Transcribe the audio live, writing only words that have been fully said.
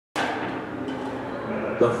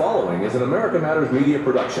The following is an America Matters media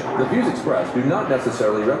production. The views expressed do not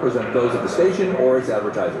necessarily represent those of the station or its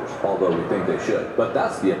advertisers, although we think they should. But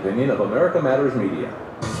that's the opinion of America Matters Media.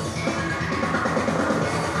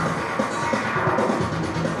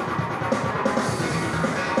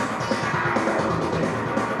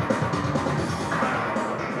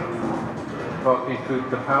 Talking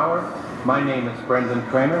Truth to Power. My name is Brendan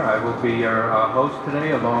Trainor. I will be your host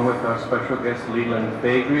today, along with our special guest Leland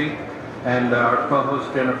Faegre, and our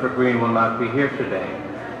co-host Jennifer Green will not be here today.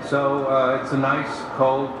 So it's a nice,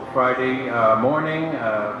 cold Friday morning.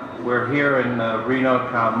 We're here in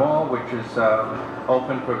Reno Town Mall, which is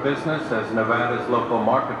open for business as Nevada's local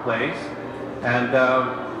marketplace, and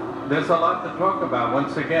there's a lot to talk about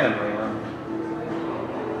once again, Leland.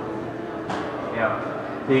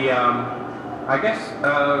 Yeah. I guess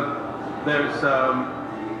there's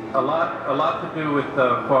a lot to do with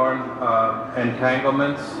foreign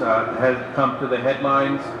entanglements has come to the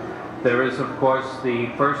headlines. There is, of course, the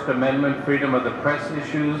First Amendment freedom of the press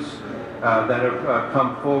issues that have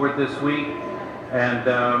come forward this week, and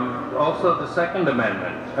also the Second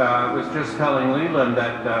Amendment. I was just telling Leland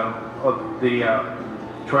that of the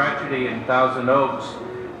tragedy in Thousand Oaks,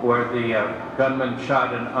 where the gunman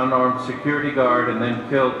shot an unarmed security guard and then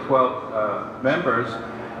killed 12 members.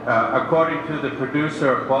 According to the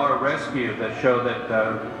producer of Bar Rescue, that show that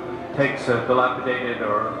takes dilapidated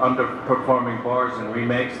or underperforming bars and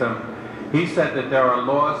remakes them, he said that there are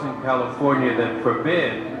laws in California that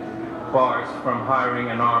forbid bars from hiring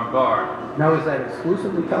an armed guard. Now, is that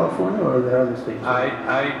exclusively California, or are there other states?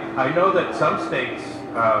 I know that some states,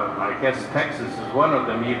 I guess Texas is one of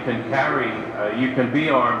them, you can carry, you can be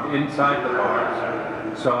armed inside the bars.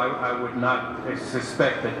 So I would not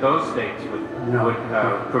suspect that those states would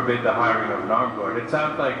forbid the hiring of an armed guard. It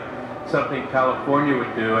sounds like something California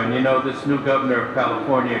would do, and you know, this new governor of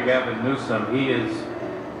California, Gavin Newsom, he is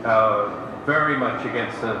very much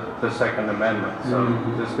against the Second Amendment. So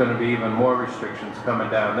there's going to be even more restrictions coming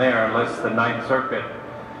down there unless the Ninth Circuit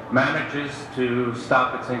manages to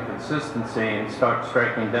stop its inconsistency and start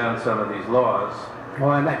striking down some of these laws.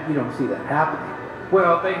 Well, you don't see that happening.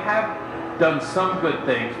 Well, they have done some good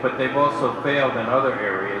things, but they've also failed in other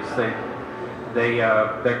areas.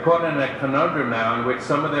 They're caught in a conundrum now in which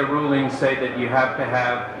some of their rulings say that you have to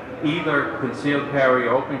have either concealed carry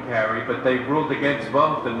or open carry, but they've ruled against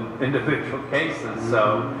both in individual cases.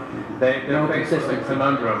 So they're faced with a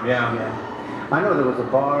conundrum. Yeah. I know there was a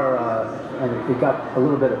bar, and it got a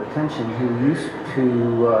little bit of attention, who used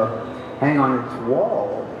to hang on its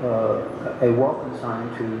wall a welcome sign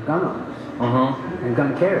to gun owners and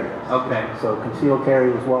gun carriers. Okay. So concealed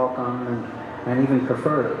carry was welcome and even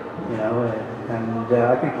preferred, you know, and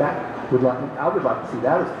I think that I would like to see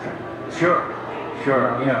that as a trend.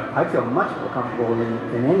 Sure. Yeah. I'd feel much more comfortable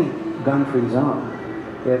in any gun-free zone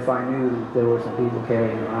if I knew there were some people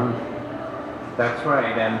carrying around. That's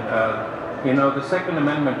right, and you know, the Second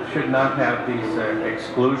Amendment should not have these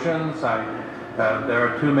exclusions. There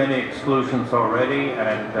are too many exclusions already,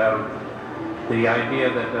 and the idea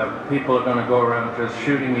that people are going to go around just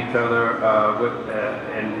shooting each other,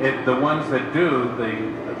 the ones that do,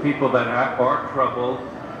 the people that are troubled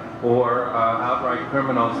or outright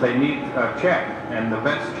criminals, they need a check, and the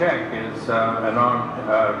best check is an armed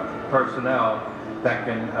personnel that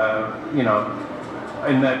can, you know,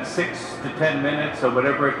 in that 6 to 10 minutes or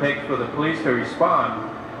whatever it takes for the police to respond,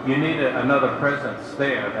 you need another presence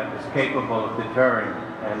there that is capable of deterring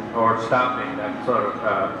or stopping that sort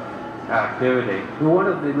of activity. Well, one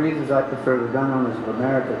of the reasons I prefer the Gun Owners of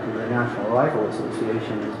America to the National Rifle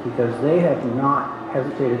Association is because they have not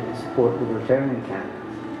hesitated to support libertarian candidates.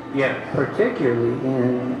 Yes. Particularly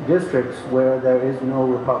in districts where there is no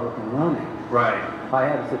Republican running. Right. I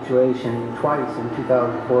had a situation twice in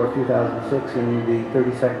 2004, 2006 in the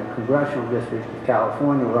 32nd Congressional District of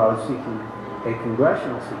California where I was seeking a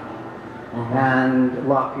congressional seat. And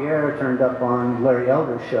LaPierre turned up on Larry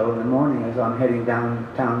Elder's show in the morning as I'm heading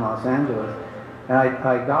downtown Los Angeles. And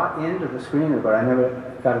I got into the screener, but I never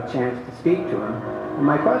got a chance to speak to him. And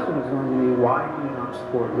my question was going to be, why do you not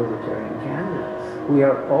support libertarian candidates? We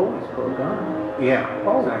are always pro-gun. Yeah,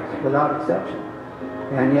 always, exactly. Without exception.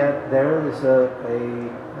 And yet there is a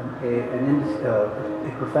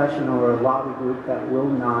profession or a lobby group that will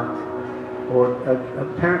not, or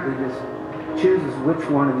apparently just chooses which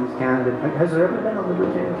one of these candidates. Has there ever been a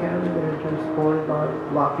libertarian candidate that has been supported by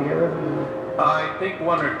LaPierre? I think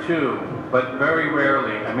one or two, but very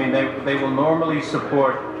rarely. I mean, they will normally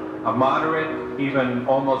support a moderate, even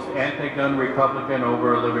almost anti-gun Republican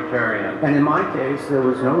over a libertarian. And in my case, there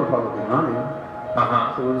was no Republican running.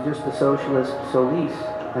 So it was just the socialist Solis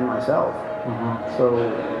and myself. So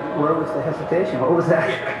where was the hesitation? What was that?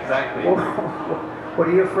 Yeah, exactly. What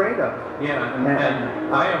are you afraid of? Yeah,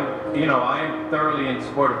 and I am thoroughly in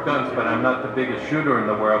support of guns, but I'm not the biggest shooter in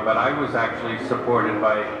the world. But I was actually supported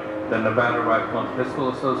by the Nevada Rifle and Pistol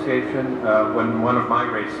Association when one of my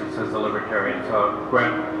races as a libertarian. So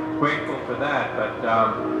grateful for that. But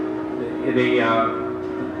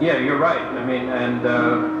yeah, you're right. I mean, and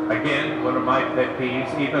again, one of my pet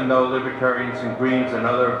peeves, even though libertarians and Greens and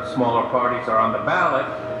other smaller parties are on the ballot,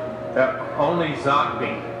 only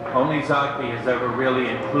Zogby has ever really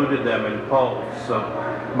included them in polls. So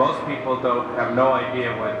most people have no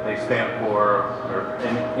idea what they stand for,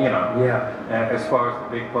 as far as the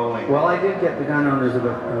big polling. Well, I did get the Gun Owners of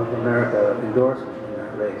America endorsement in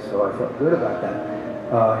that race, so I felt good about that,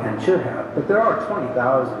 and should have. But there are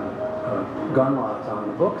 20,000 gun laws on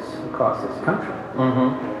the books across this country.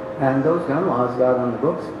 And those gun laws got on the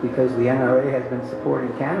books because the NRA has been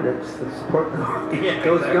supporting candidates that support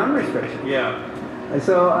those gun restrictions. Yeah. And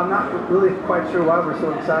so I'm not really quite sure why we're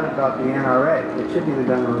so excited about the NRA. It should be the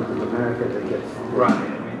Gun Owners of America that gets... Right.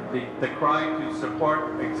 I mean, the cry to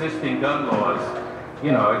support existing gun laws,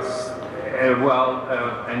 it's,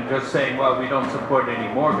 and just saying, well, we don't support any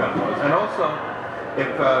more gun laws. And also, if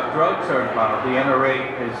drugs are involved, the NRA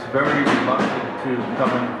is very reluctant to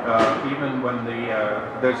come in, even when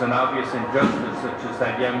there's an obvious injustice, such as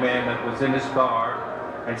that young man that was in his car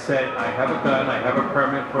and said, I have a gun, I have a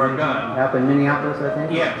permit for a gun. Happened in Minneapolis, I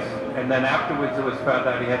think? Yes, and then afterwards it was found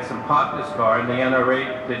out he had some pot in his car, and the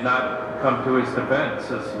NRA did not come to his defense,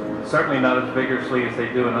 certainly not as vigorously as they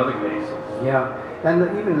do in other cases. Yeah, and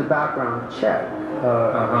even the background check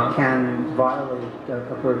can violate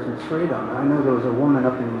a person's freedom. I know there was a woman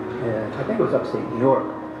up in, I think it was upstate New York,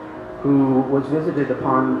 who was visited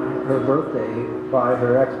upon her birthday by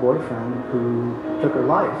her ex-boyfriend who took her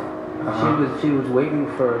life. She was waiting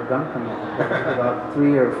for a gun permit about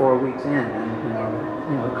 3 or 4 weeks in,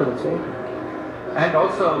 and it could have saved her. And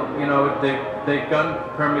also, the gun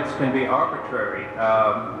permits can be arbitrary,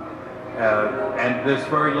 and there's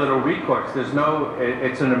very little recourse. There's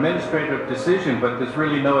it's an administrative decision, but there's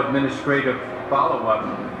really no administrative follow-up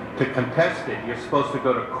to contest it. You're supposed to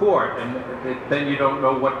go to court, and then you don't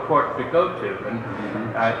know what court to go to. And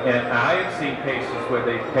I have seen cases where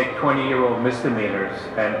they take 20-year-old misdemeanors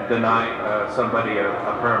and deny somebody a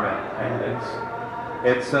permit, and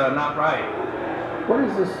it's not right. What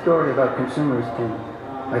is this story about consumers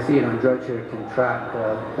I see it on Drudge here, can track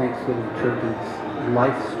Thanksgiving turkey's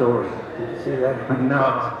life story? Did you see that? No,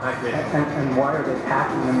 I didn't. And why are they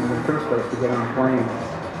packing them in the first place to get on a plane?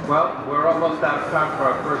 Well, we're almost out of time for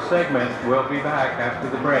our first segment. We'll be back after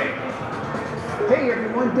the break. Hey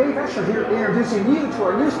everyone, Dave Escher here introducing you to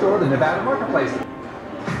our new store, the Nevada Marketplace.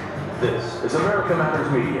 This is America Matters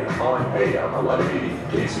Media on AM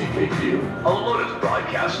 1180 KCKQ, a Lotus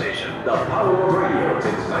broadcast station. the power of radio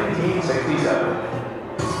since 1967.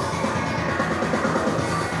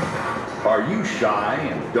 Are you shy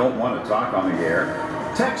and don't want to talk on the air?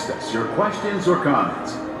 Text us your questions or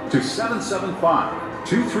comments to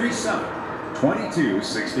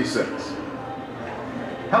 775-237-2266.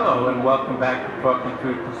 Hello and welcome back to Talking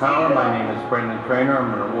Truth to Power. My name is Brendan Trainor.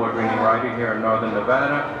 I'm an award-winning writer here in Northern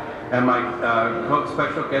Nevada. And my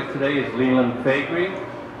special guest today is Leland Faegre.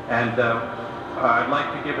 And I'd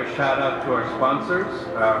like to give a shout out to our sponsors.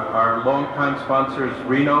 Our longtime sponsor is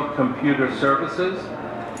Reno Computer Services,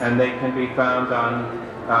 and they can be found on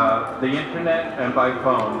the internet and by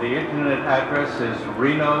phone. The internet address is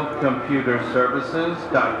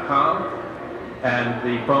renocomputerservices.com, and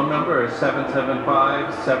the phone number is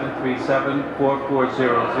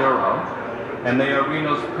 775-737-4400. And they are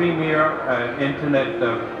Reno's premier internet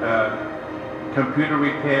computer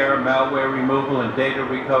repair, malware removal, and data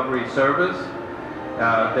recovery service.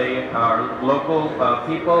 They are local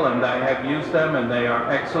people, and I have used them, and they are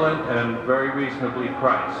excellent and very reasonably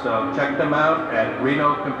priced. So check them out at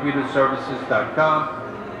renocomputerservices.com.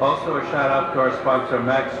 Also a shout out to our sponsor,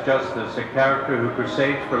 Max Justice, a character who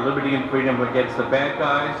crusades for liberty and freedom against the bad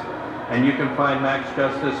guys. And you can find Max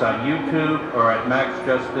Justice on YouTube or at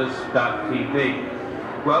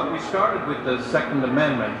maxjustice.tv. Well, we started with the Second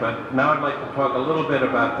Amendment, but now I'd like to talk a little bit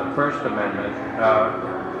about the First Amendment.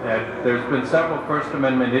 There's been several First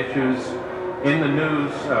Amendment issues in the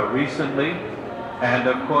news recently, and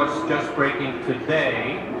of course, just breaking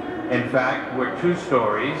today, in fact, were two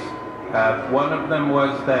stories. One of them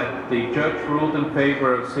was that the judge ruled in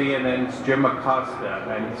favor of CNN's Jim Acosta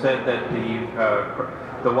and said that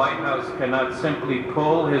the White House cannot simply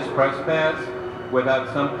pull his press pass without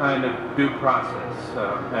some kind of due process,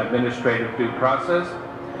 administrative due process.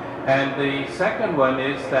 And the second one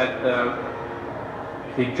is that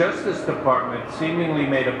the Justice Department seemingly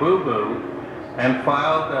made a boo-boo and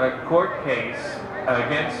filed a court case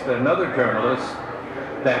against another journalist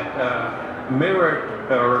that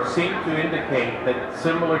mirrored or seemed to indicate that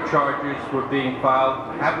similar charges were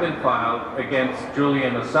have been filed against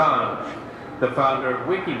Julian Assange, the founder of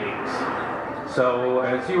WikiLeaks. So,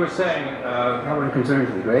 as you were saying, that one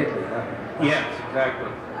concerns me greatly. yes,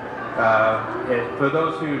 exactly. For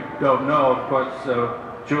those who don't know, of course,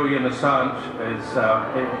 Julian Assange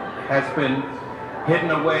has been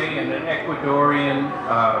hidden away in an Ecuadorian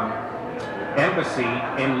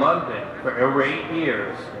embassy in London for over 8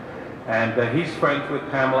 years. And he's friends with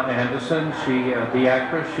Pamela Anderson, the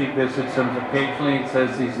actress. She visits him occasionally and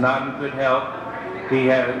says he's not in good health.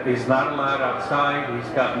 He's not allowed outside. He's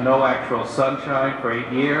got no actual sunshine for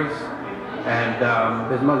 8 years.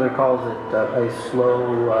 And his mother calls it a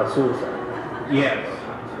slow suicide. Yes,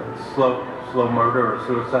 slow murder or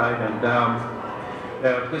suicide. And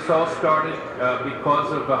this all started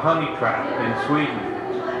because of a honey trap in Sweden,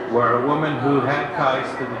 where a woman who had ties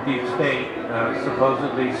to the deep state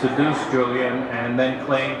supposedly seduced Julian and then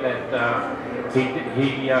claimed that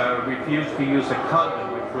he refused to use a condom,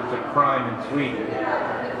 which was a crime in Sweden.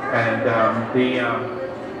 And the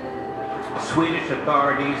Swedish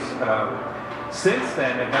authorities since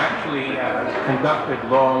then have actually conducted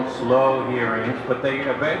long, slow hearings, but they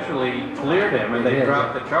eventually cleared him and they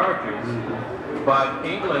dropped the charges. But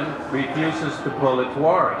England refuses to pull its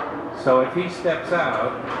warrant. So if he steps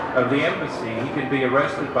out of the embassy, he can be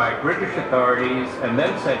arrested by British authorities and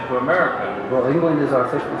then sent to America. Well, England is our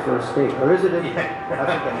 51st state, or is it?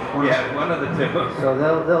 Yeah, one of the two. So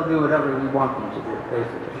they'll do whatever we want them to do,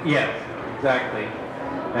 basically. Yes, exactly.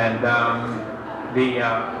 And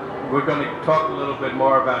we're going to talk a little bit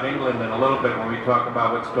more about England in a little bit when we talk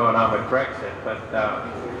about what's going on with Brexit. But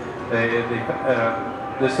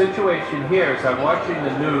the situation here is I'm watching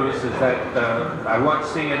the news is that I watched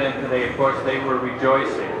CNN today. Of course, they were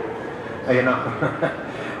rejoicing. You know.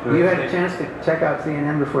 You had a chance to check out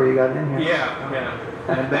CNN before you got in here? Yeah.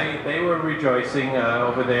 And they were rejoicing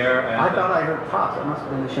over there. And, I thought I heard pops. It must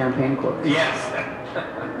have been the champagne corks. Yes.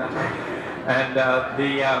 And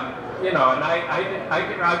and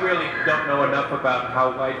I really don't know enough about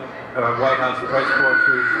how White House press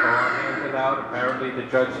forces are handed out. Apparently, the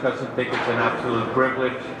judge doesn't think it's an absolute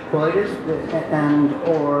privilege. Well, it is,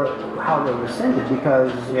 or how they're rescinded,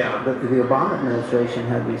 because the Obama administration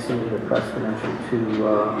had rescinded a press credential to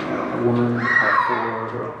a woman for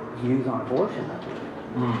her views on abortion.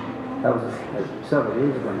 That was several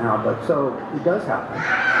years ago now, but so it does happen.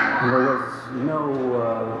 And there was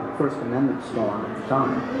no First Amendment storm at the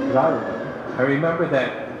time, as I remember. I remember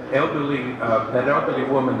that elderly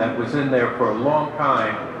woman that was in there for a long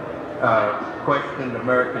time questioned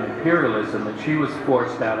American imperialism, and she was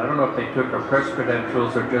forced out. I don't know if they took her press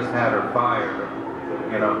credentials or just had her fired.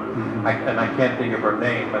 You know, and I can't think of her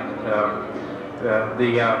name, but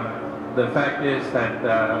the fact is that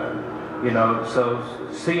so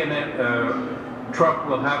CNN, Trump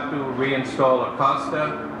will have to reinstall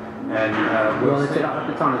Acosta. And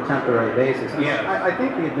it's on a temporary basis. Yeah. I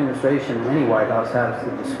think the administration, any White House, has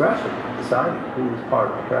the discretion of deciding who's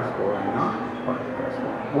part of the press corps and not part of the press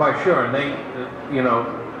corps. Why, sure. And they,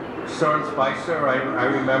 Soren Spicer, I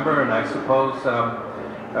remember, and I suppose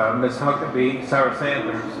Ms. Huckabee, Sarah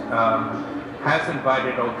Sanders, has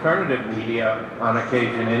invited alternative media on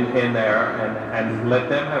occasion in there and let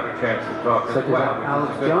them have a chance to talk as well.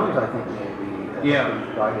 Alex Jones, I think, maybe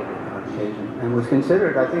invited on occasion. And was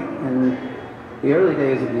considered, I think, in the early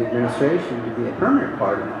days of the administration to be a permanent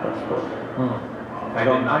part of the press corps. I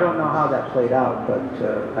don't know how that played out, but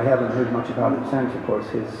I haven't heard much about it since. Of course,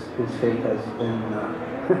 his fate has been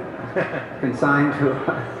consigned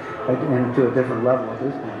to a different level at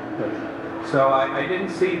this point. So I didn't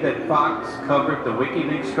see that Fox covered the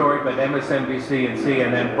WikiLeaks story, but MSNBC and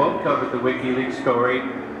CNN both covered the WikiLeaks story.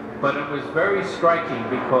 But it was very striking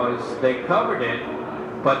because they covered it,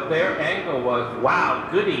 but their angle was, wow,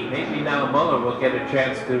 goody, maybe now Mueller will get a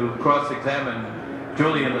chance to cross-examine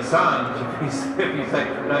Julian Assange if he's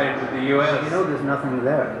extradited to the U.S. There's nothing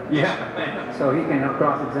there. Yeah. So he can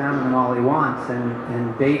cross-examine him all he wants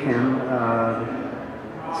and bait him,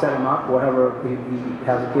 set him up, whatever he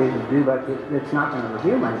has occasion to do, but it's not going to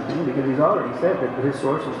reveal anything because he's already said that his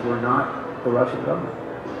sources were not the Russian government.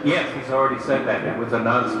 Yes, he's already said that. It was a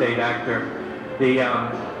non-state actor.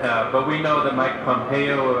 But we know that Mike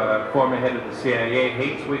Pompeo, former head of the CIA,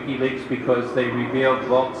 hates WikiLeaks because they revealed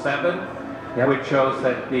Vault 7, which shows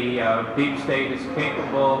that the deep state is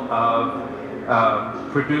capable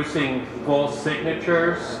of producing false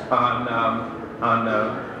signatures on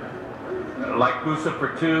like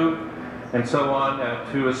Lucifer 2, and so on,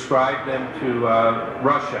 to ascribe them to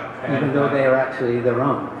Russia. Even though they are actually their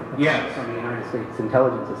own. Yes. From the United States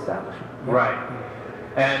intelligence establishment. Yeah. Right.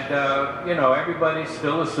 And, you know, everybody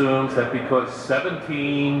still assumes that because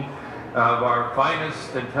 17 of our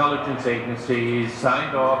finest intelligence agencies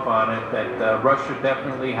signed off on it, that Russia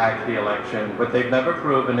definitely hacked the election, but they've never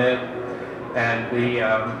proven it. And the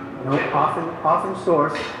often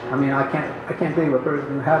sourced. I mean, I can't believe a person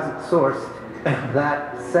who hasn't sourced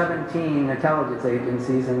that 17 intelligence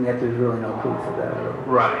agencies, and yet there's really no proof of that.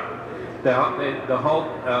 Right. The whole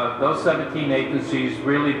those 17 agencies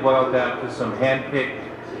really boiled down to some hand-picked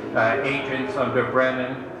agents under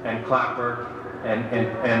Brennan and Clapper.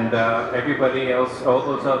 And everybody else, all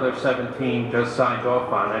those other 17 just signed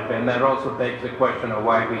off on it, and that also begs the question of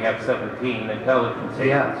why we have 17 intelligence agencies.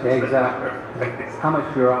 Yeah, exactly. How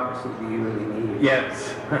much bureaucracy do you really need?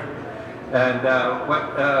 Yes. And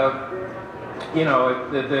you know,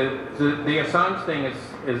 the Assange thing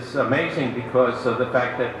is amazing because of the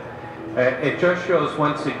fact that it just shows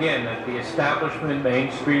once again that the establishment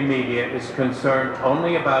mainstream media is concerned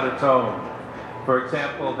only about its own. For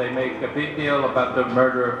example, they make a big deal about the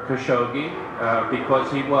murder of Khashoggi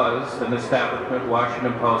because he was an establishment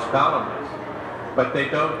Washington Post columnist. But they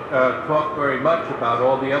don't talk very much about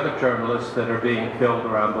all the other journalists that are being killed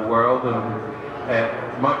around the world,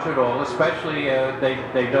 much at all. Especially,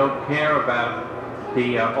 they don't care about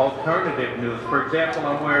the alternative news. For example,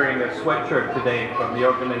 I'm wearing a sweatshirt today from the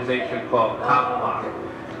organization called KTHO,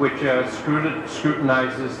 which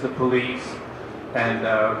scrutinizes the police and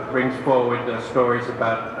brings forward stories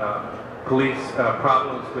about police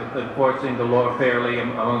problems with enforcing the law fairly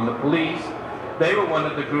among the police. They were one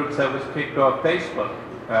of the groups that was kicked off Facebook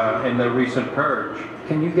in the recent purge.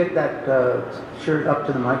 Can you get that shirt up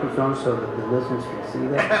to the microphone so that the listeners can see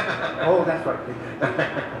that? Oh, that's right.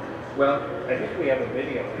 Well, I think we have a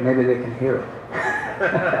video. Maybe they can hear it.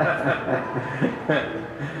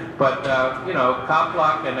 But, you know,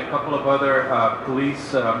 Coplock and a couple of other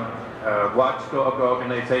police watchdog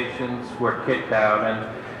organizations were kicked out,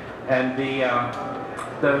 and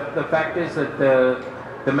the fact is that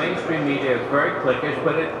the mainstream media is very cliquish,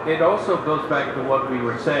 but it also goes back to what we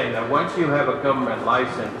were saying, that once you have a government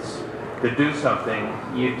license to do something,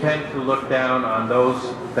 you tend to look down on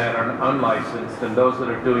those that are unlicensed and those that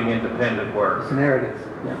are doing independent work. It's narratives.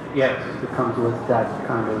 Yeah. Yes. It comes with that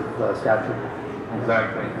kind of statute.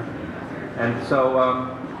 Exactly. And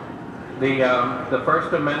so the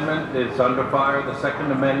First Amendment is under fire. The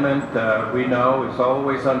Second Amendment, we know, is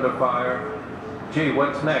always under fire. Gee,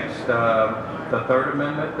 what's next? The Third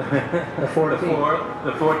Amendment? The 14th. The Fourth?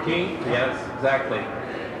 The 14th? Yes, exactly.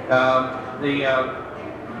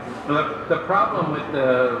 The problem with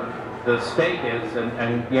the state is,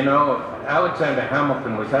 and you know, Alexander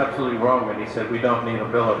Hamilton was absolutely wrong when he said we don't need a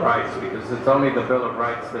Bill of Rights because it's only the Bill of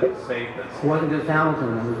Rights that saved us. It wasn't just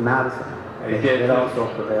Hamilton, it was Madison. It also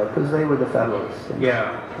prevailed because they were the Federalists.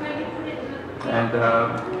 Yeah. And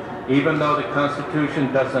even though the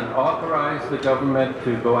Constitution doesn't authorize the government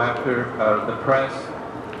to go after the press,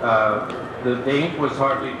 the ink was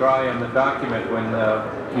hardly dry on the document when,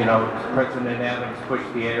 you know, President Adams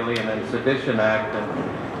pushed the Alien and Sedition Act,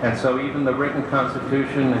 and so even the written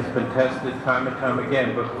Constitution has been tested time and time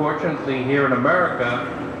again. But fortunately, here in America,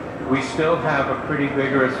 we still have a pretty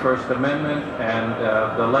vigorous First Amendment, and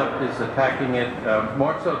the left is attacking it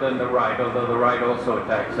more so than the right, although the right also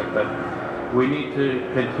attacks it. But we need to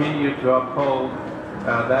continue to uphold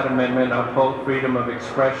that amendment, uphold freedom of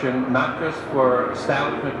expression, not just for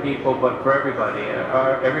establishment people, but for everybody.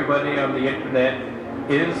 Everybody on the internet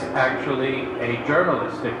is actually a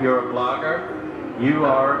journalist. If you're a blogger, you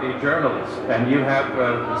are a journalist, and you have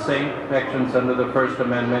the same protections under the First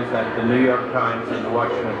Amendment that the New York Times and the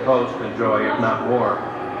Washington Post enjoy, if not more.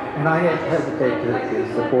 And I hesitate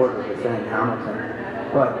to support or defend Hamilton,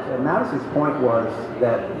 but Madison's point was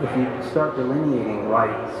that if you start delineating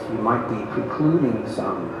rights, you might be precluding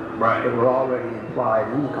some that were already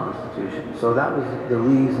implied in the Constitution. So that was the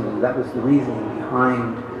reason. That was the reasoning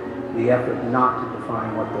behind the effort not to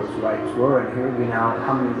define what those rights were. And here we now,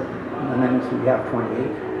 how many amendments do we have?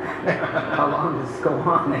 28. How long does this go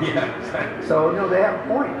on? Yeah, exactly. So you know they have a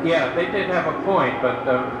point. Yeah, they did have a point, but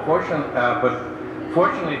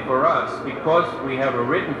fortunately for us, because we have a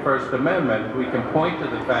written First Amendment, we can point to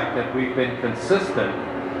the fact that we've been consistent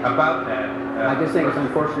about that. I just think it's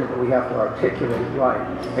unfortunate that we have to articulate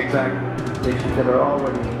rights. Exactly. Issues that are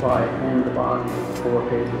already implied in the body of 4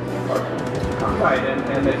 pages of the Constitution. Right,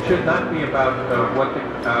 and it should not be about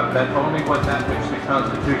that only what that which the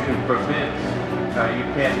Constitution forbids you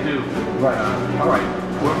can't do. Right. All right,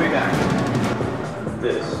 we'll be back.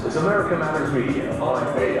 This is America Matters Media on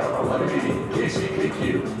AM 1180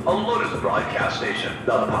 KCKQ, A Lotus broadcast station.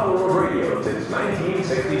 the power of radio since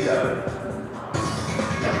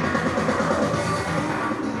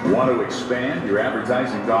 1967. Want to expand your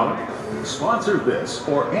advertising dollar? Sponsor this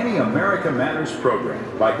or any America Matters program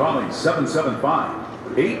by calling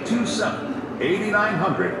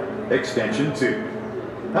 775-827-8900, extension 2.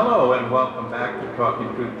 Hello and welcome back to Talking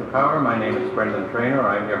Truth to Power. My name is Brendan Trainor.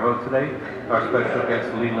 I'm your host today. Our special guest,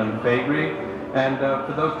 Leland Faegre. And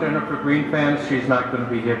for those Jennifer Green fans, she's not going to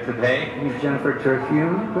be here today. Jennifer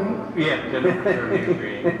Terhune Green? Yeah, Jennifer Terhune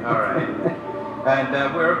Green. All right. And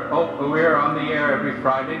we're on the air every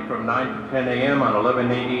Friday from 9 to 10 a.m. on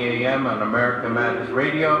 1180 a.m. on America Matters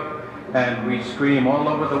Radio. And we stream all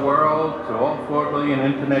over the world to all 4 billion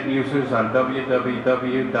internet users on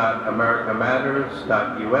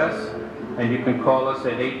www.americamatters.us. And you can call us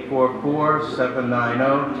at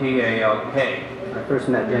 844-790-TALK. I first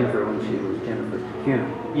met Jennifer when she was Jennifer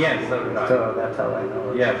Terhune. Yes, so did I. So that's how I know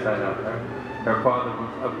her. Yes, I know her. Her father,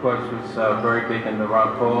 of course, was very big in the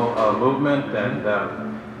Ron Paul movement, and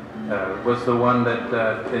was the one that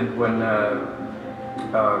when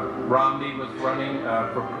Romney was running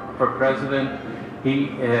for president, he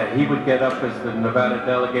would get up as the Nevada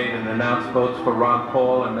delegate and announce votes for Ron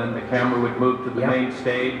Paul, and then the camera would move to the main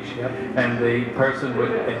stage, and the person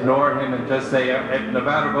would ignore him and just say,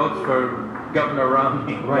 Nevada votes for Governor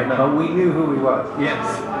Romney. Right, but we knew who he was.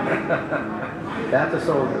 Yes. That's a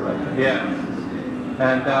soldier right there. Yeah.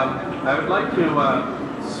 And I would like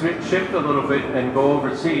to shift a little bit and go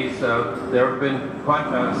overseas. There have been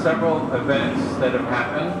several events that have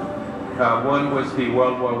happened. One was the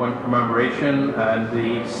World War I commemoration and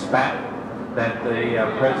the spat that the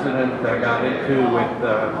president got into with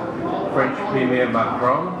French Premier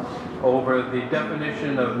Macron over the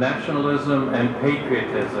definition of nationalism and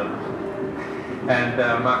patriotism. And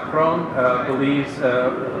Macron believes,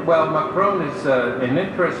 Macron is an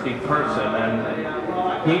interesting person, and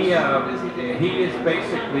he is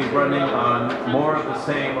basically running on more of the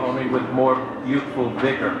same, only with more youthful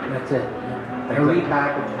vigor. That's it. A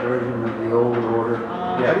repackaged version of the old order.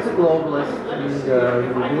 Yeah. He's a globalist, and he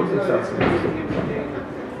reveals himself.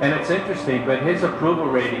 And it's interesting, but his approval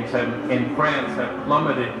ratings in France have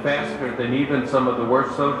plummeted faster than even some of the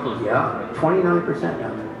worst socialists. Yeah, 29%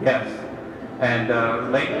 now. Yes. And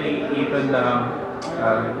lately, even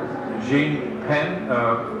Jean Pen,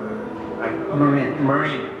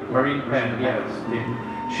 Marine Pen, yes.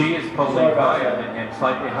 She is polling higher than him,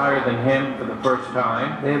 slightly higher than him for the first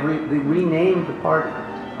time. They renamed the party.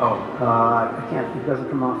 Oh. I can't, it doesn't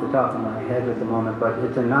come off the top of my head at the moment, but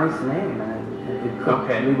it's a nice name, and they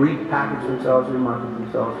repackage themselves, remarket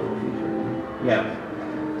themselves for the future. Yes.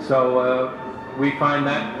 So we find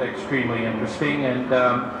that extremely interesting, and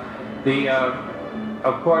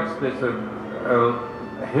of course, there's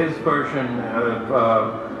his version of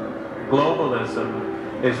globalism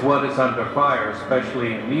is what is under fire,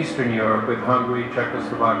 especially in Eastern Europe with Hungary,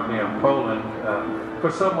 Czechoslovakia, and Poland,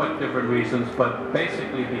 for somewhat different reasons, but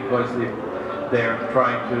basically because they're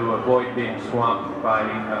trying to avoid being swamped by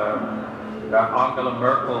Angela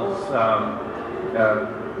Merkel's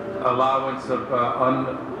allowance of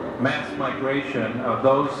mass migration of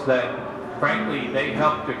those that, frankly, they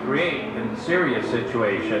helped to create in the Syria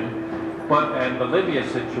situation, and the Libya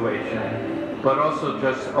situation, but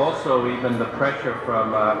also even the pressure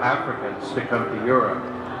from Africans to come to Europe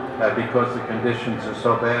because the conditions are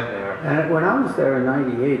so bad there. And when I was there in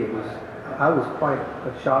 '98, I was quite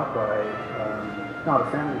shocked by, not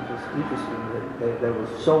offended, just interesting that there were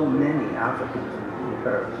so many Africans in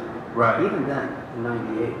Paris. Right. Even then, in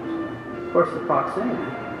 '98. Of course, the proximity,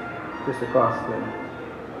 just across the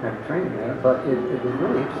Mediterranean there, but it was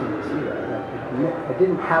really interesting to see that. I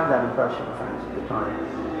didn't have that impression of France at the time,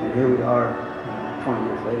 and here we are 20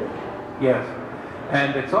 years later. Yes,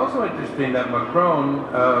 and it's also interesting that Macron,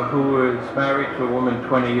 who is married to a woman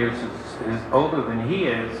 20 years older than he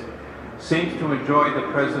is, seems to enjoy the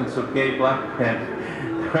presence of gay black men.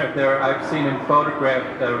 I've seen him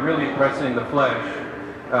photographed really pressing the flesh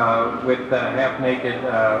with half-naked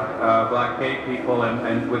black gay people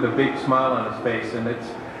and with a big smile on his face, and it's,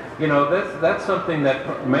 that's something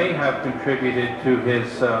that may have contributed to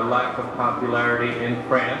his lack of popularity in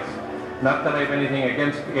France. Not that I have anything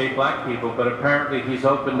against gay black people, but apparently he's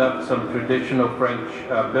opened up some traditional French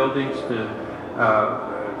buildings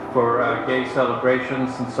for gay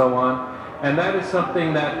celebrations and so on. And that is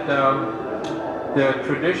something that the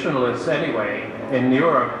traditionalists, anyway, in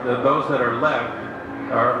Europe, those that are left,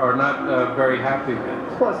 are not very happy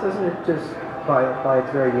with. Plus, doesn't it just, by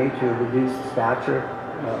its very nature, reduce the stature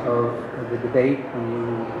of the debate when you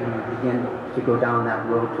begin to go down that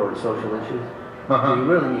road towards social issues. You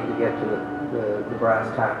really need to get to the brass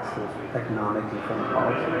tacks of economic and foreign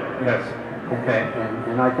policy. Yes. Okay.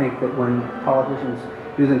 And I think that when politicians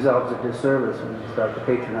do themselves a disservice when they start to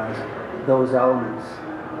patronize those elements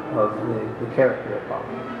of the character of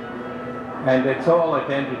politics. And it's all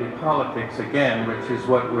identity politics again, which is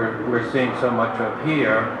what we're seeing so much of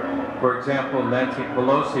here. For example, Nancy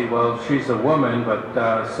Pelosi, well, she's a woman, but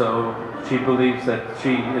so she believes that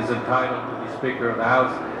she is entitled to be Speaker of the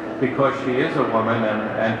House because she is a woman,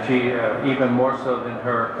 and she, even more so than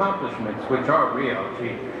her accomplishments, which are real.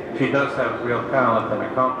 She does have real talent and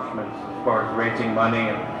accomplishments as far as raising money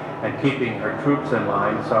and keeping her troops in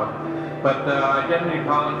line. So, but identity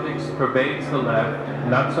politics pervades the left,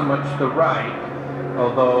 not so much the right,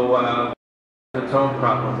 although its own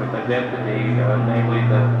problem with identity, namely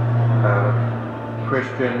the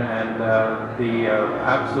Christian and the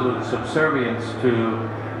absolute subservience to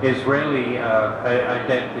Israeli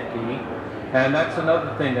identity. And that's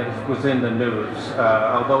another thing that was in the news,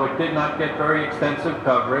 although it did not get very extensive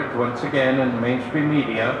coverage, once again, in the mainstream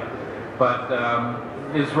media. But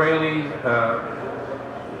Israelis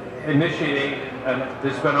initiated, and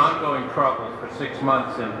there's been ongoing trouble for 6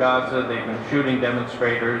 months in Gaza. They've been shooting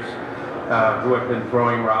demonstrators who have been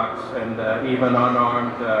throwing rocks, and even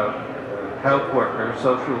unarmed health workers,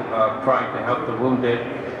 trying to help the wounded.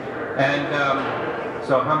 And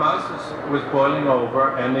so Hamas was boiling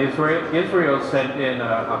over, and Israel sent in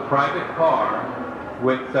a private car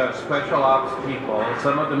with special ops people,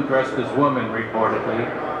 some of them dressed as women reportedly,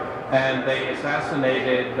 and they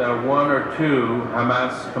assassinated 1 or 2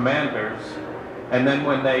 Hamas commanders. And then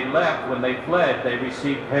when they left, when they fled, they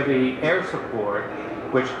received heavy air support,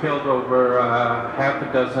 which killed over half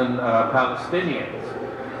a dozen Palestinians.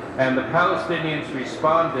 And the Palestinians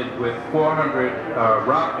responded with 400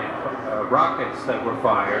 rockets that were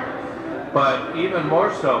fired. But even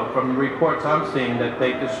more so, from the reports I'm seeing, that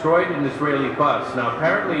they destroyed an Israeli bus. Now,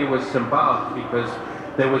 apparently it was symbolic because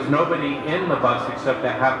there was nobody in the bus except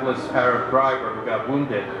a hapless Arab driver who got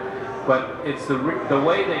wounded. But it's the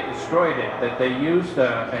way they destroyed it, that they used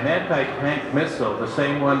an anti-tank missile, the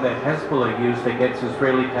same one that Hezbollah used against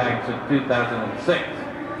Israeli tanks in 2006.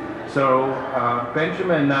 So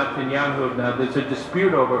Benjamin Netanyahu, now there's a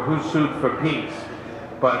dispute over who sued for peace,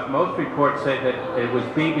 but most reports say that it was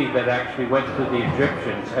Bibi that actually went to the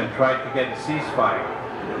Egyptians and tried to get a ceasefire.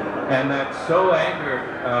 And that so angered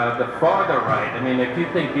the farther right. I mean, if you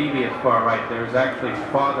think Bibi is far right, there's actually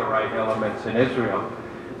farther right elements in Israel,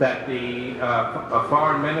 that a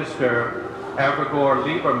foreign minister, Avigdor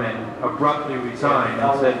Lieberman, abruptly resigned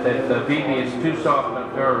and said that Bibi is too soft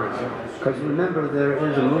on terrorism. Because remember, there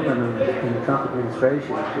is a movement in the Trump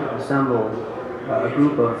administration to assemble a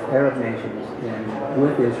group of Arab nations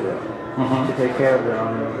with Israel to take care of their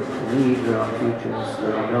own needs, their own futures,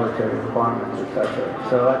 their own military requirements, etc.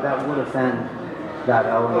 So that would offend that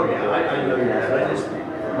element.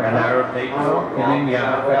 An Arab nation?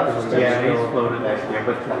 Yeah, he's floated that here.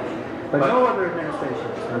 But no other administration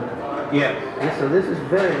has done that. Yes. So this is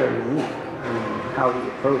very, very unique in how we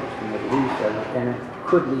approach the Middle East, and it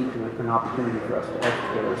could lead to an opportunity for us to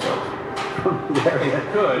extricate ourselves from the area. It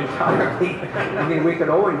could. Entirely. I mean, we could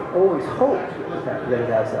always hope that it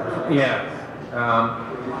has that. Yes.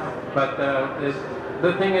 But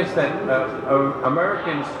the thing is that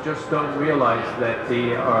Americans just don't realize that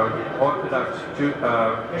the Orthodox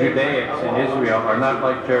Judaics in Israel are not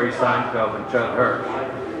like Jerry Seinfeld and Judd Hirsch.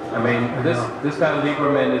 I mean, this guy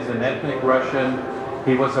Lieberman is an ethnic Russian.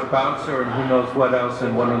 He was a bouncer and who knows what else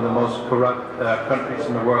in one of the most corrupt countries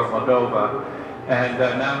in the world, Moldova. And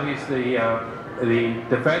now he's the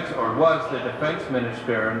defense, or was the defense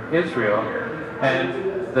minister in Israel. And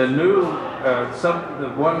the new, the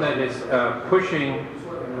one that is pushing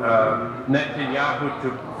Netanyahu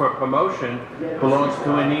for promotion belongs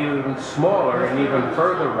to an even smaller and even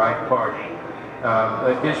further right party.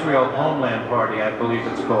 Israel Homeland Party, I believe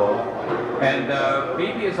it's called. And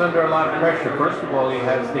Bibi is under a lot of pressure. First of all, he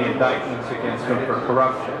has the indictments against him for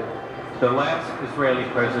corruption. The last Israeli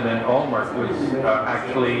president, Olmert, was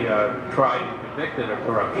actually tried and convicted of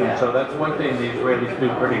corruption. Yeah. So that's one thing the Israelis do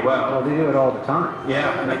pretty well. Well, they do it all the time.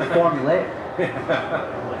 Yeah. It's formulaic.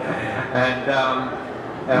 And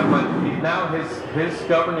but now his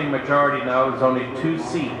governing majority now is only 2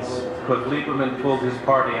 seats because Lieberman pulled his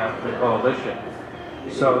party out of the coalition.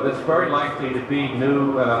 So there's very likely to be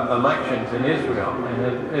new elections in Israel,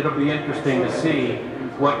 and it'll be interesting to see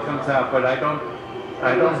what comes out. But I don't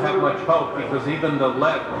have much hope because even the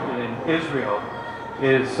left in Israel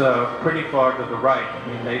is pretty far to the right. I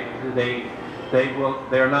mean,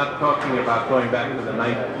 they're not talking about going back to the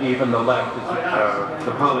even the left,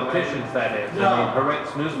 the politicians that is. I mean,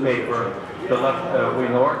 Haaretz newspaper, the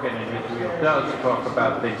left-wing organ in Israel does talk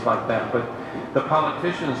about things like that, but the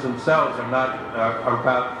politicians themselves are not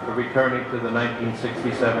about returning to the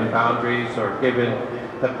 1967 boundaries or giving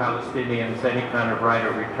the Palestinians any kind of right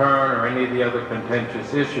of return or any of the other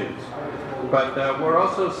contentious issues. But we're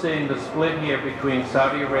also seeing the split here between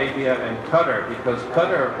Saudi Arabia and Qatar, because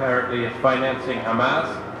Qatar apparently is financing Hamas,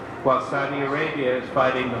 while Saudi Arabia is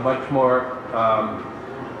fighting the much more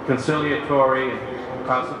conciliatory and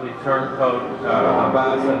possibly turncoat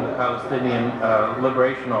Abbas and the Palestinian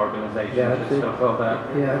Liberation Organization. Yeah,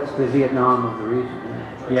 it's the Vietnam of the region.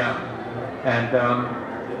 Yeah, and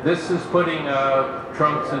this is putting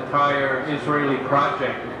Trump's entire Israeli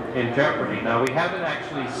project in jeopardy. Now, we haven't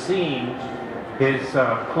actually seen his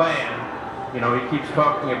plan. You know, he keeps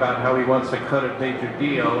talking about how he wants to cut a major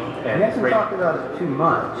deal. And he hasn't talked about it too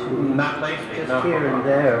much. Not lately, just no. here and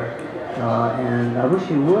there. And I wish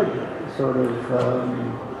he would sort of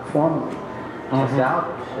formally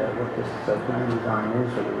establish what this plan design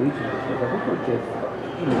is for the region. Because I think it would give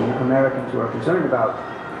Americans who are concerned about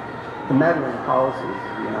the meddling policies of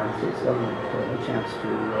the United States government a chance to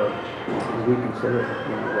reconsider,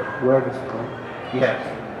 where this is going. Yes,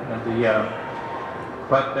 and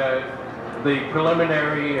but the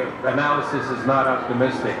preliminary analysis is not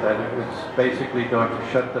optimistic that it's basically going to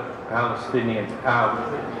shut the Palestinians out,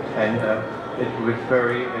 and it was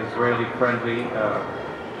very Israeli-friendly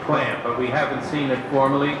plan. But we haven't seen it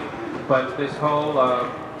formally. But this whole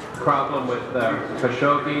problem with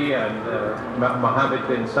Khashoggi and Mohammed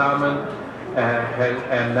bin Salman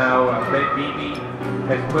and now Bibi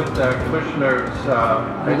has put Kushner's...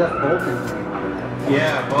 He left Bolton.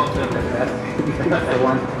 Yeah, Bolton. That's the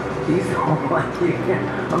one. He's the one.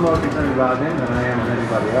 I'm more concerned about him than I am with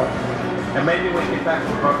anybody else. And maybe we get back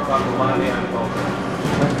to talk about Melania and Bolton.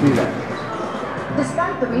 Let's do that.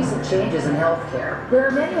 Despite the recent changes in healthcare, there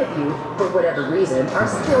are many of you, for whatever reason, are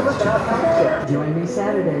still without healthcare. Join me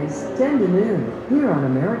Saturdays, 10 to noon, here on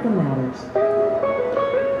America Matters.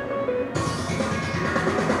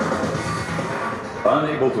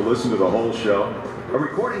 Unable to listen to the whole show? A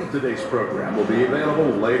recording of today's program will be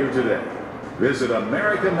available later today. Visit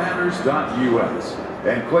americamatters.us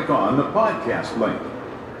and click on the podcast link.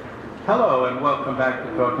 Hello and welcome back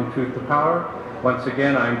to Talking Truth to Power. Once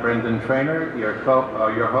again, I'm Brendan Trainor, your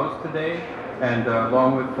host today, and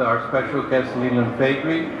along with our special guest, Leland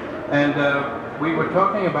Faegre. And we were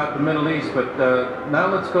talking about the Middle East, but now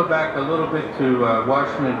let's go back a little bit to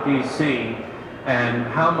Washington, D.C., and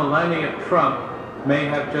how Melania Trump may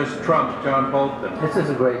have just trumped John Bolton. This is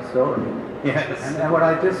a great story. Yes. And what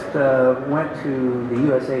I just went to the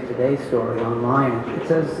USA Today story online, it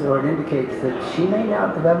says, or it indicates that she may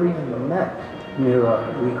not have ever even met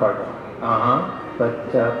Mira Ricardo.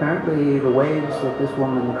 But apparently the waves that this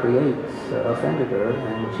woman creates offended her,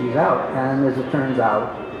 and she's out. And as it turns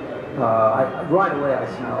out, right away I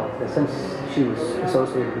smell that since she was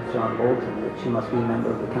associated with John Bolton, that she must be a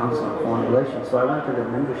member of the Council on Foreign Relations. So I went to the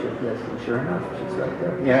membership list, and sure enough, she's right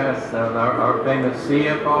there. Yes, our famous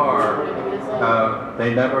CFR.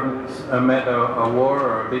 They never met a war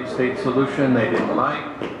or a big state solution they didn't like,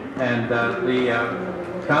 and the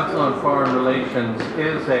Council on Foreign Relations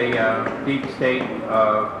is a deep state,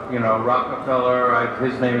 Rockefeller,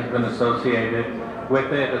 his name has been associated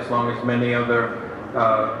with it, as long as many other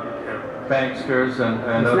banksters and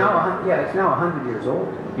it's other... it's now 100 years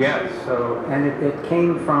old. Yes, so... And it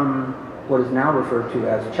came from what is now referred to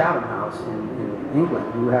as Chatham House in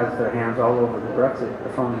England, who has their hands all over the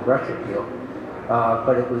phony Brexit deal.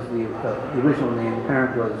 But it was the original name, the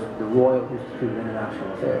parent was the Royal Institute of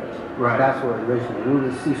International Affairs. Right. That's where it originated. It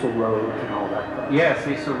was Cecil Rhodes and all that stuff. Yes,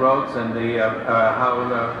 Cecil Rhodes and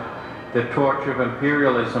how the torch of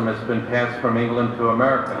imperialism has been passed from England to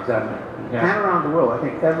America. Exactly. Yeah. And around the world. I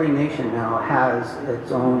think every nation now has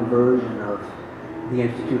its own version of the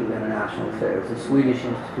Institute of International Affairs, the Swedish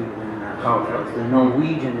Institute of International Affairs, the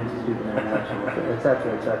Norwegian Institute of International Affairs,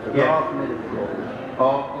 etc., etc. They're all committed to gold.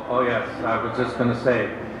 Oh yes, I was just going to say.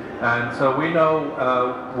 And so we know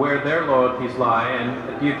where their loyalties lie.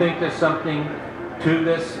 And do you think there's something to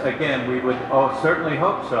this? Again, we would certainly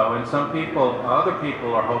hope so. And some people, other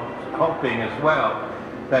people are hoping as well,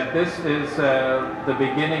 that this is the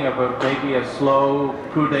beginning of maybe a slow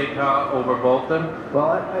coup d'etat over Bolton?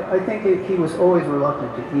 Well, I think he was always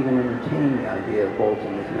reluctant to even entertain the idea of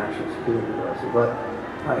Bolton as national security advisor, but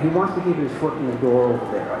he wants to keep his foot in the door over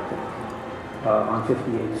there, I think, on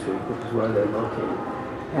 58th Street, which is where they're located.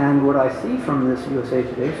 And what I see from this USA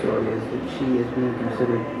Today story is that she is being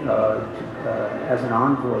considered as an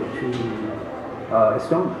envoy to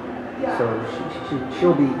Estonia. So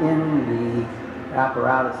she'll be in the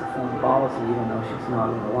apparatus of foreign policy, even though she's not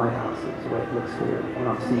in the White House. It's the way it looks here, what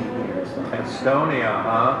I'm seeing here. So. Estonia,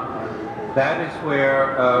 huh? That is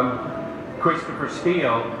where Christopher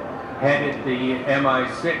Steele headed the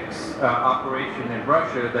MI6 operation in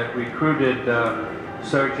Russia that recruited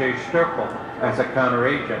Sergei Sturpel as a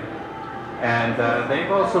counteragent. And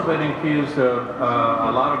they've also been accused of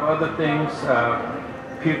a lot of other things.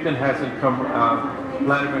 Putin hasn't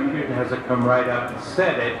Vladimir Putin hasn't come right out and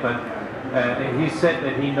said it, but he said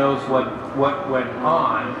that he knows what went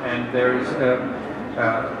on, and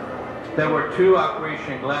there were two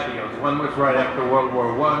Operation Gladios. One was right after World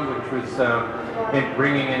War I, which was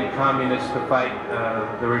bringing in communists to fight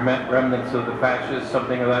the remnants of the fascists,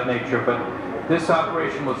 something of that nature. But this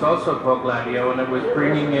operation was also called Gladio, and it was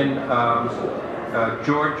bringing in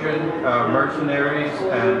Georgian mercenaries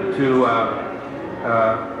and to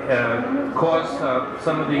cause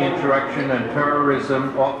some of the insurrection and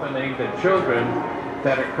terrorism, often aimed at children,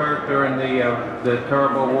 that occurred during the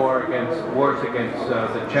terrible wars against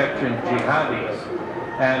the Chechen jihadis.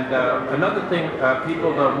 And another thing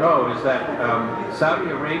people don't know is that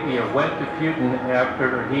Saudi Arabia went to Putin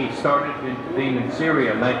after he started intervening in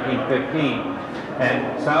Syria in 1915,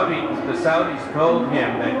 and the Saudis told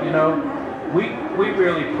him that, you know, we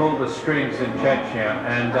really pull the strings in Chechnya,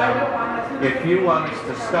 and if you want us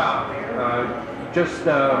to stop, just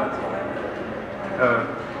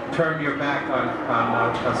turn your back on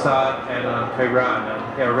Assad and on Tehran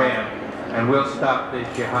and Iran, and we'll stop the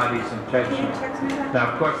jihadis in Chechnya.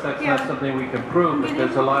 Now, of course, that's not something we can prove, but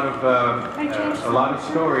there's a lot of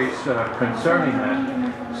stories concerning that.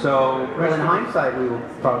 So, well, in hindsight, we will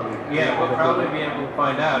probably be able to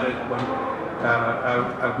find out it when.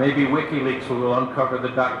 Maybe WikiLeaks will uncover the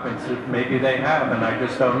documents that maybe they have, and I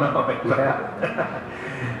just don't know it.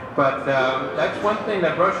 But that's one thing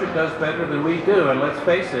that Russia does better than we do, and let's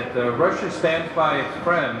face it, Russia stands by its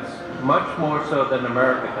friends much more so than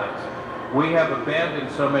America does. We have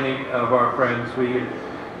abandoned so many of our friends. We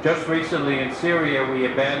just recently in Syria, we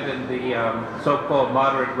abandoned the so-called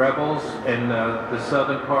moderate rebels in the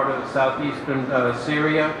southern part of the southeastern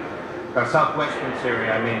Syria. Southwestern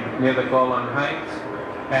Syria, I mean, near the Golan Heights,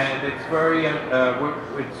 and it's very.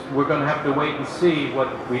 We're going to have to wait and see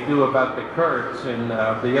what we do about the Kurds in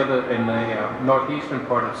the northeastern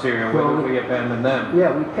part of Syria, whether we abandon them.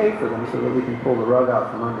 Yeah, we pay for them so that we can pull the rug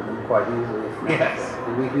out from under them quite easily. Yes,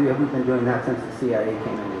 we've been doing that since the CIA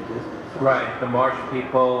came into existence. Right, the Marsh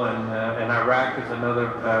people and Iraq is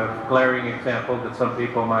another glaring example that some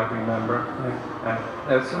people might remember.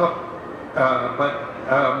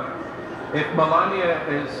 If Melania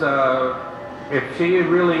is, if she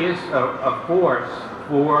really is a force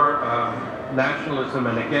for nationalism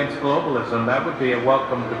and against globalism, that would be a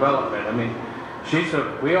welcome development. I mean,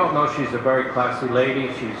 we all know she's a very classy lady.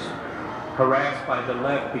 She's harassed by the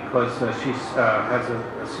left because she has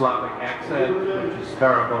a Slavic accent, which is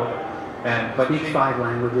terrible. But speaks 5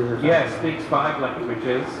 languages. Yes, speaks 5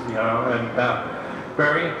 languages. You know, and.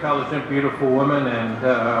 Very intelligent, beautiful woman, and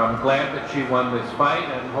I'm glad that she won this fight,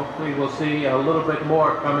 and hopefully we'll see a little bit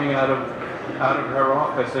more coming out of her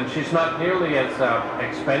office. And she's not nearly as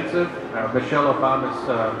expensive. Michelle Obama's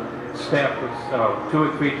staff was 2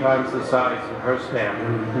 or 3 times the size of her staff.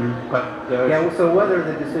 Mm-hmm. But so whether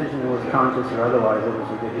the decision was conscious or otherwise, it was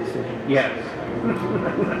a good decision. Yes.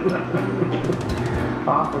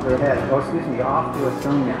 Off with her head. Oh, excuse me, off to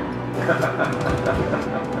Estonia.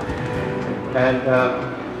 And,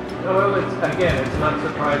 well, it's not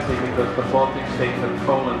surprising because the Baltic states and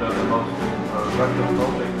Poland are the most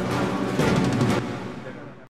Russian-phobic